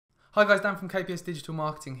Hi guys, Dan from KPS Digital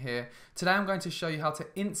Marketing here. Today I'm going to show you how to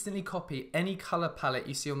instantly copy any color palette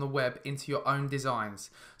you see on the web into your own designs.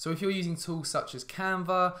 So if you're using tools such as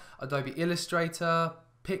Canva, Adobe Illustrator,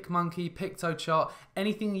 PicMonkey, Piktochart,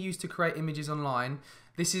 anything you use to create images online,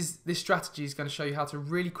 this strategy is going to show you how to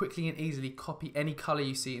really quickly and easily copy any color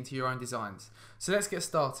you see into your own designs. So let's get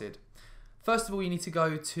started. First of all, you need to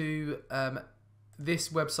go to this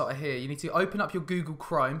website here. You need to open up your Google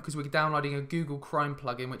Chrome because we're downloading a Google Chrome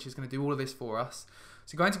plugin which is going to do all of this for us.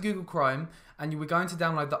 So go into Google Chrome and we're going to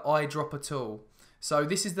download the eyedropper tool. So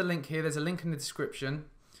this is the link here. There's a link in the description.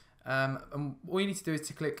 And all you need to do is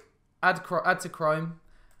to click add to Chrome,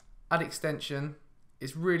 add extension.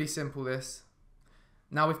 It's really simple this.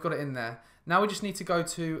 Now we've got it in there. Now we just need to go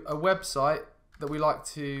to a website that we like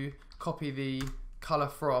to copy the color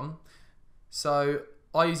from. So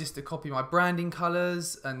I use this to copy my branding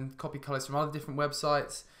colors and copy colors from other different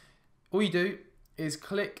websites. All you do is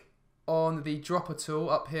click on the dropper tool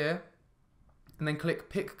up here and then click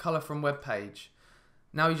pick color from web page.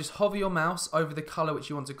 Now you just hover your mouse over the color which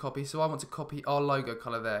you want to copy. So I want to copy our logo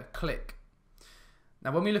color there. Click.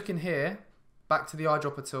 Now when we look in here, back to the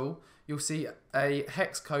eyedropper tool, you'll see a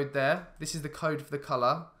hex code there. This is the code for the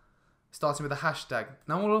color, starting with a hashtag.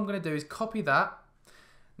 Now all I'm going to do is copy that.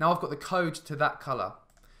 Now I've got the code to that color.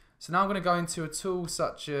 So now I'm going to go into a tool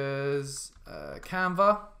such as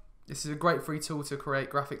Canva. This is a great free tool to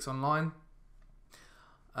create graphics online.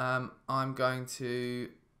 I'm going to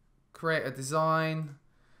create a design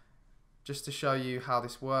just to show you how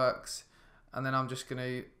this works. And then I'm just going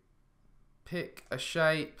to pick a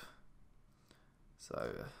shape. So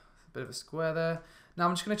a bit of a square there. Now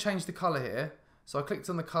I'm just going to change the color here. So I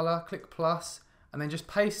clicked on the color, click plus, and then just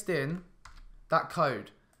paste in that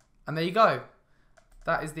code. And there you go.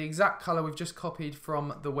 That is the exact color we've just copied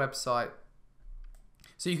from the website.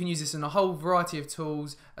 So you can use this in a whole variety of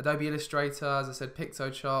tools, Adobe Illustrator, as I said,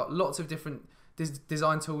 Piktochart, lots of different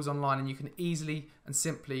design tools online, and you can easily and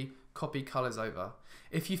simply copy colors over.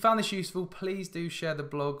 If you found this useful, please do share the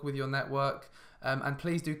blog with your network, and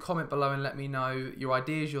please do comment below and let me know your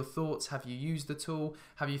ideas, your thoughts. Have you used the tool?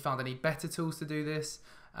 Have you found any better tools to do this?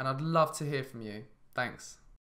 And I'd love to hear from you. Thanks.